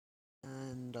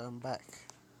I'm back.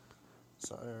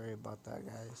 Sorry about that,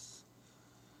 guys.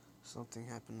 Something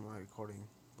happened in my recording,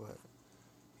 but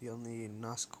you'll need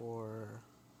NASCOR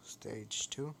Stage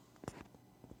 2,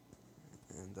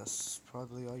 and that's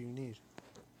probably all you need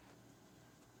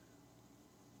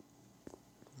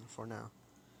for now.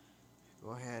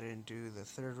 Go ahead and do the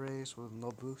third race with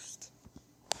no boost.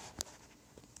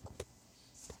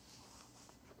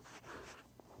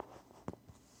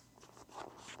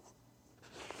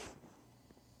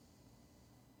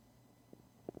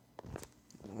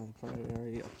 I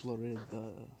already uploaded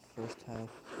the first half,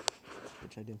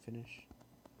 which I didn't finish.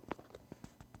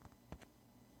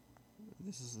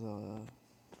 This is the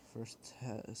first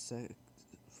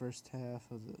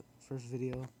half of the first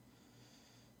video.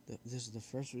 This is the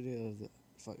first video of the.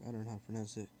 Fuck, I don't know how to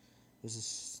pronounce it. This is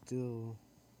still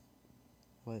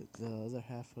the other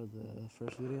half of the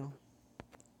first video,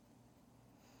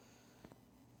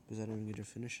 because I didn't get to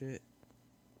finish it.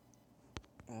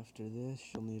 After this,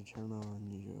 you'll need to turn on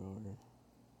your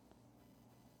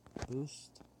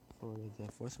boost for the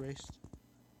fourth race.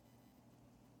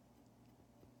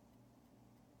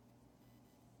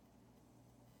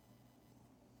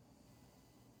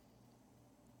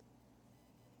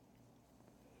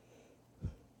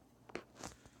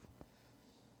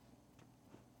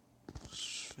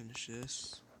 Just finish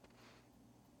this.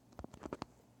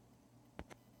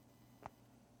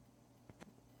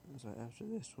 So after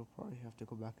this, we'll probably have to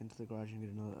go back into the garage and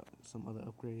get some other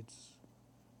upgrades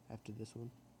after this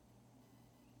one.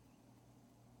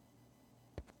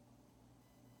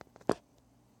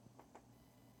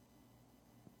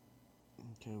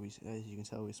 Okay, as you can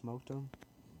tell, we smoked them.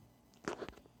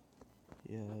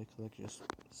 Yeah,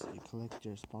 collect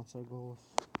your sponsor goals.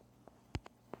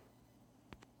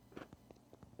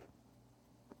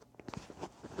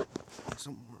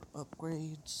 Some more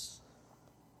upgrades.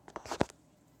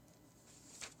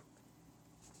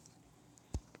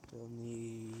 We'll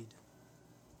need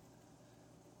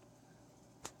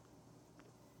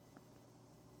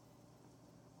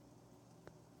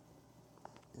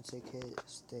intake kit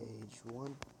stage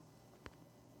 1,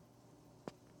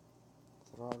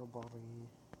 throttle body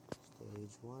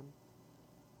stage 1,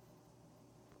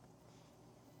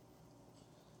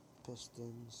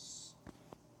 pistons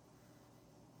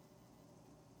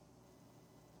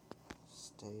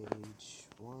stage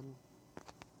 1,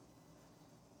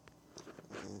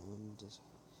 and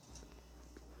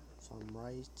some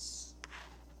rights,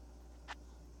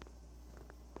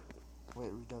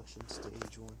 weight reduction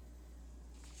stage 1.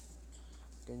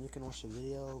 Again, you can watch the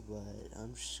video, but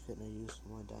I'm just gonna use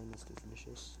my diamonds to finish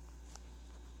this.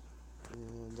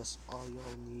 And that's all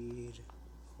you'll need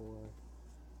for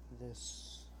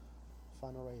this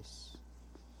final race.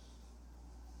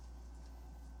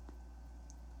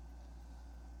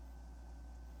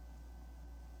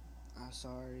 I'm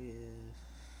sorry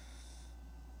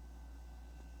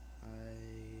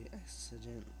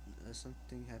if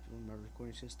something happened with my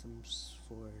recording systems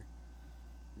for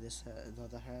this the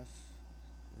other half.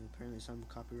 Apparently some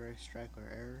copyright strike or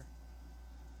error,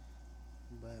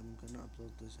 but I'm gonna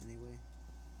upload this anyway.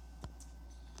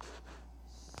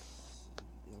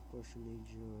 Yeah, of course you need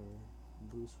your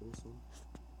boost for this one.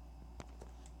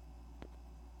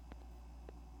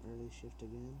 Early shift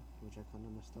again, which I kinda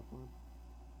messed up on.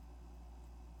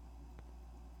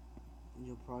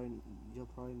 You'll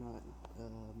probably not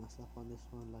mess up on this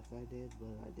one like I did,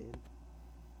 but I did.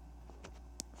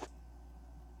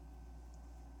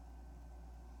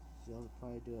 So I'll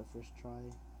probably do it first try.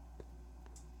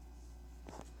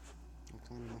 I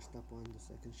kind of messed up on the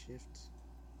second shift,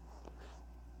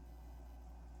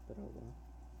 but oh well.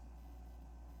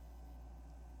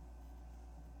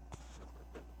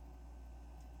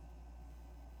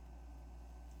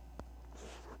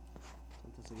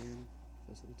 Sometimes again,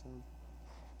 for some time.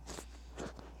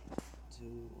 2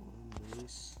 on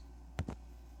release.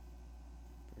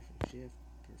 Perfect shift.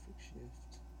 Perfect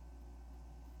shift.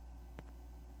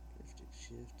 Perfect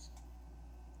shift.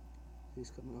 He's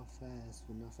coming off fast,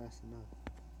 but not fast enough.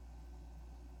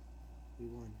 We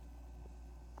won.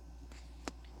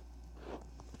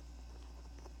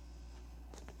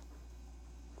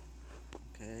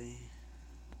 Okay.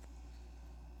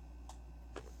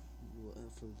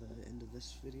 For the end of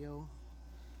this video,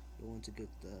 you want to get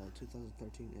the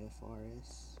 2013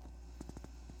 FRS.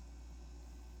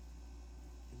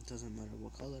 It doesn't matter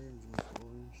what color,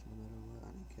 orange, no matter what,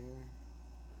 I don't care.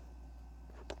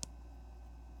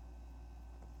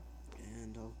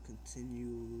 And I'll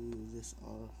continue this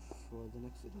off for the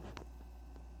next video.